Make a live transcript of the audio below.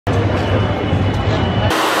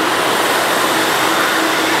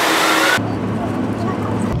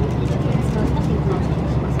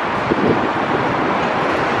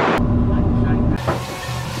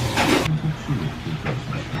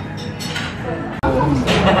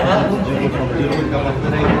お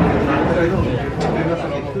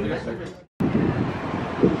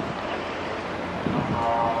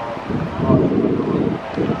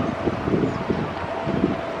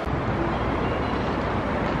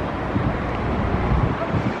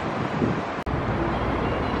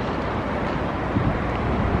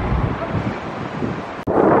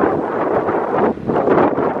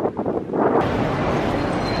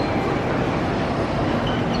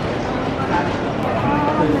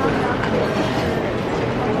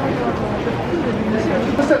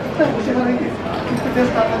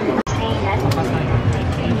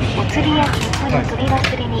釣りや切符の取り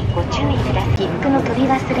忘れにご注意ください。切符の取り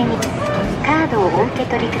忘れにカードをお受け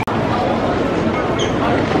取りください。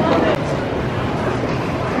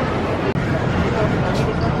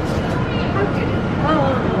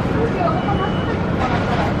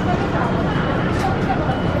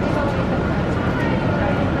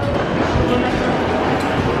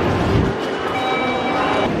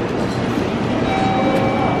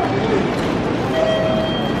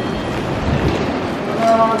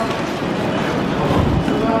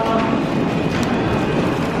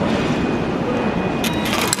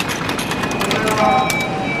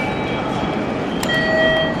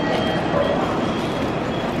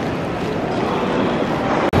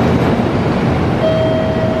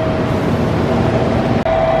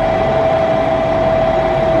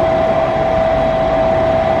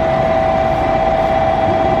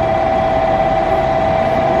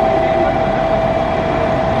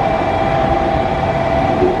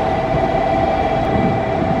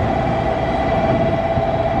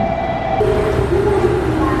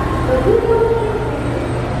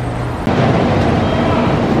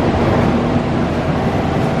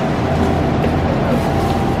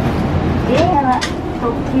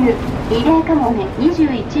リレーかもめ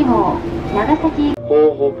21号長崎東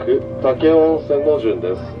北武雄温泉の順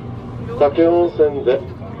です。武雄温泉で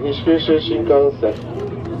西九州新幹線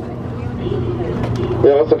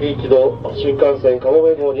長崎行きの新幹線かも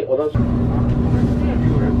め号に同じ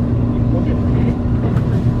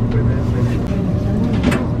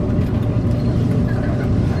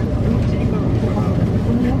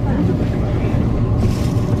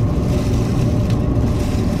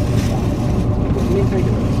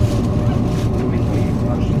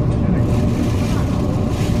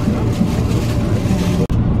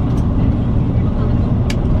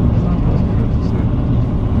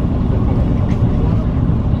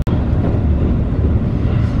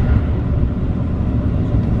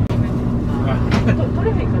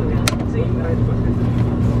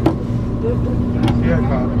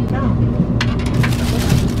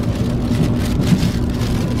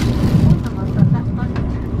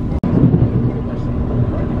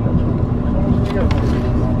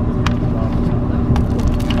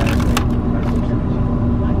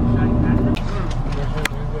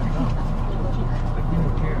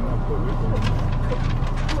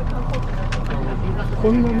こ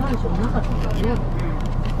んなマンションなかったんだね。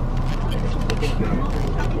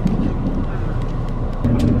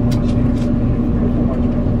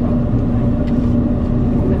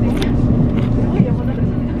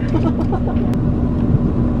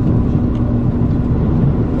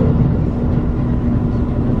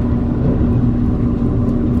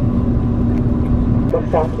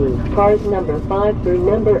Nagasaki, cars number 5 through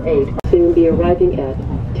number 8 soon be arriving at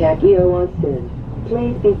Takeo Onsen.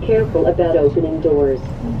 Please be careful about opening doors.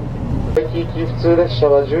 駅行き普通列車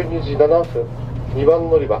は12時7分、2番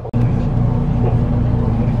乗り場。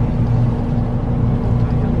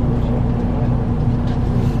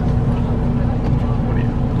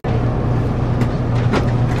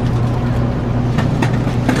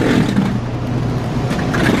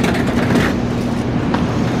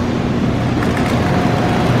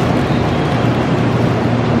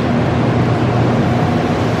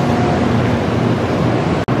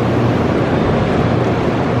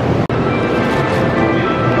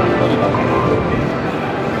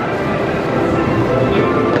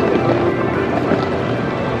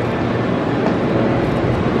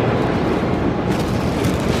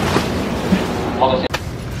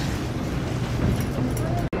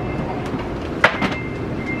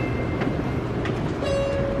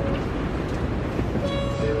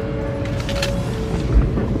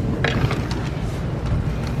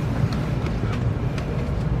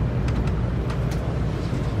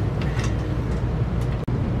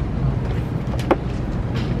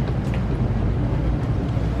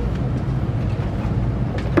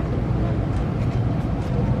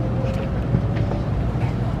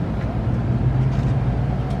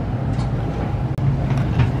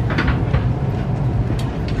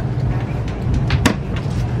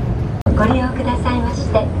ご利用くださいまし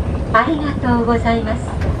てありがとうございます。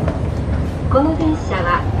この電車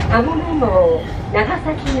はかもめ号長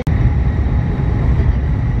崎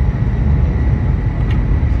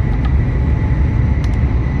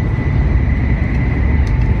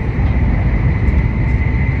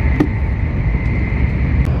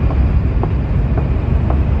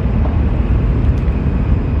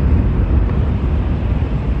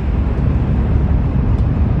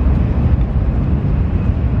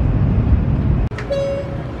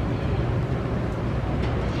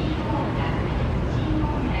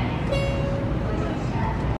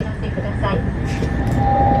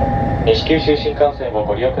西九州新幹線を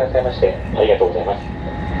ご利用くださいましてありがとうございます。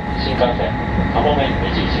新幹線かもめ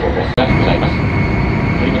21号ですがございます。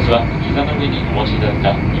乗り物は膝の上にお持ちいただい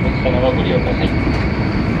た荷物棚をご利用ください。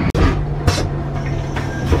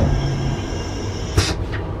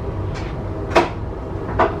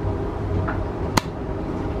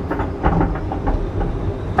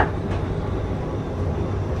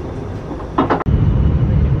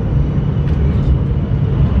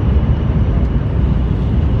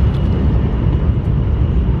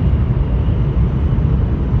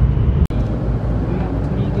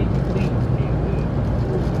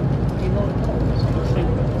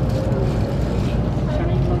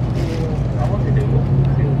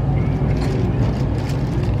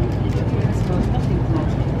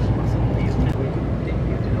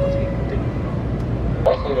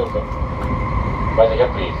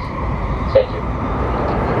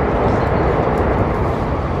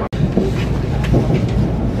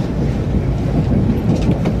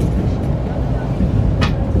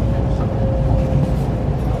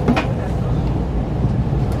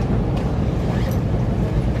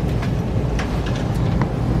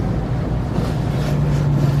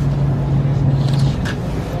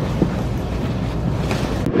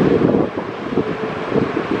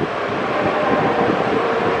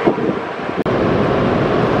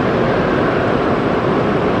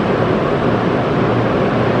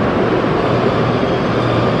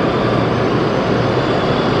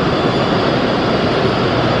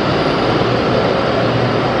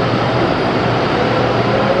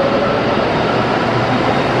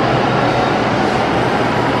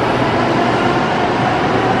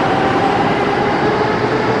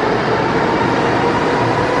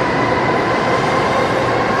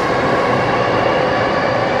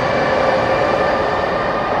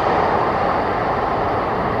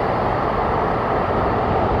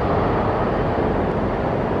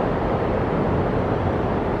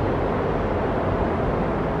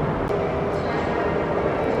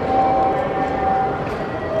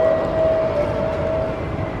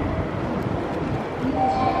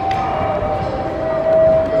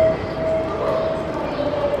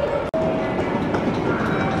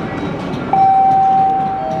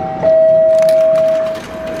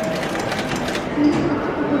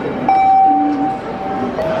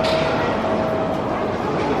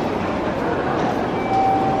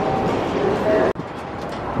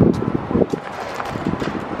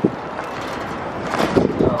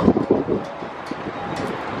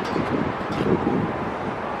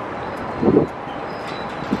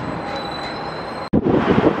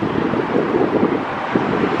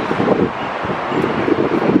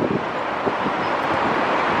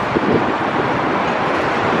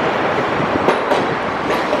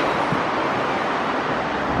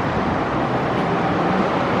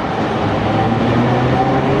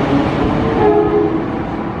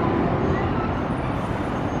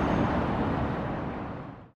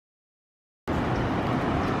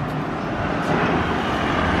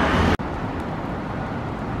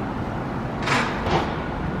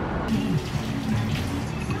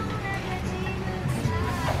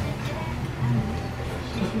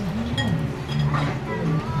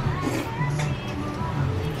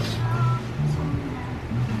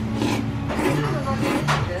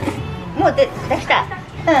もう出した。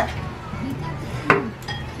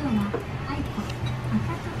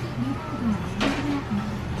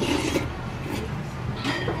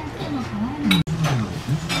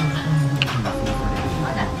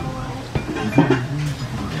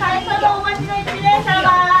会社のお待ちの一名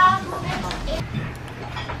様。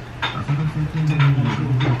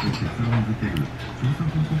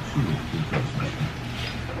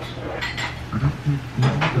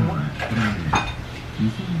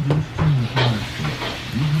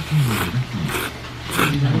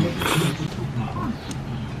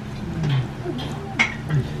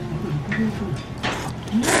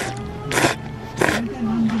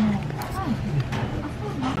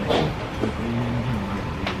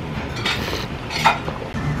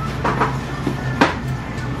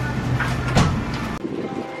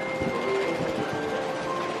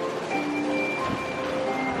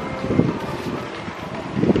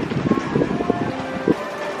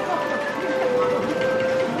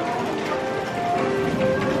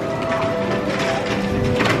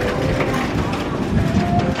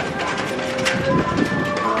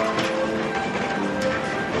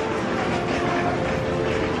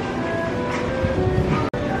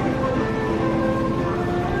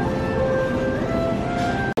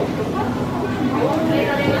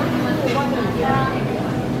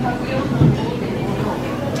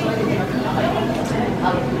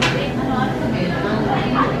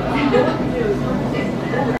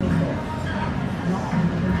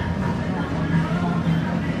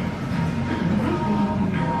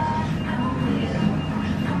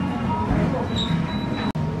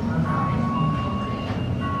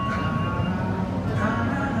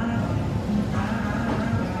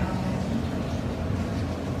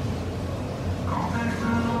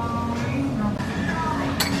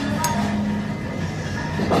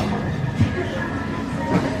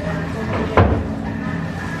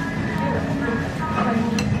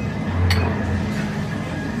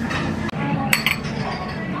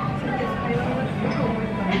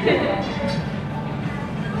 여기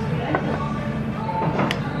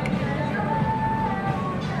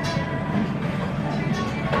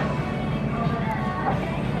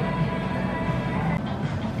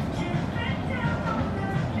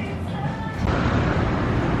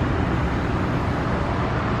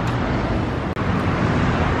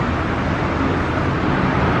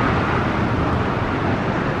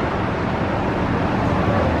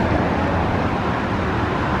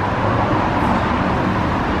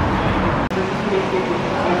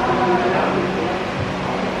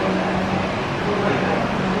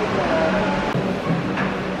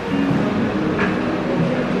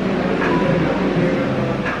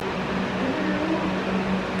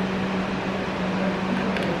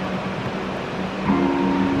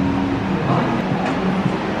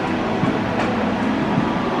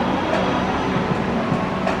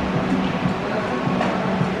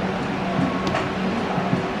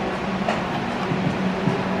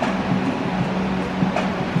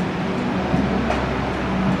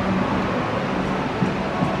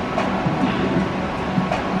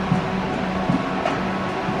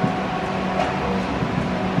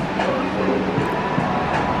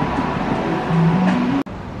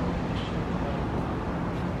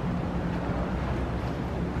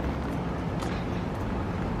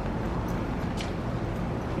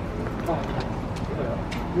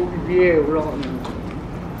위에 올라가는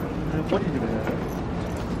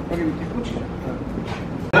여기 밑에 끝이죠.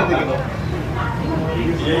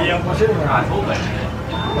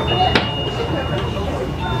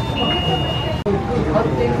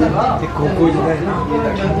高校時代の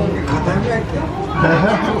片目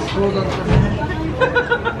そうだったね。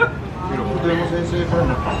筆山先生から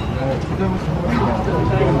の筆山先生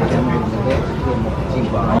か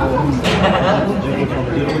ら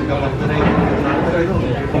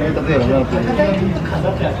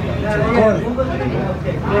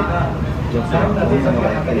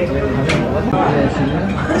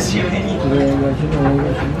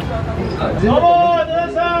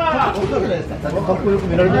かっこよく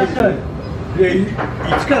見られないですよ。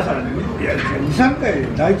市川さんに2、3回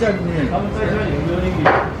大ちゃんに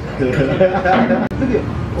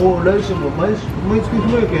来週も毎月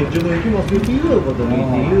暇やけん自分行きますよって言うことに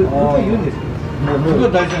僕は言うんですよ。僕は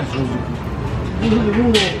大ちゃんに正直。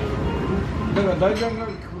だから大ちゃんが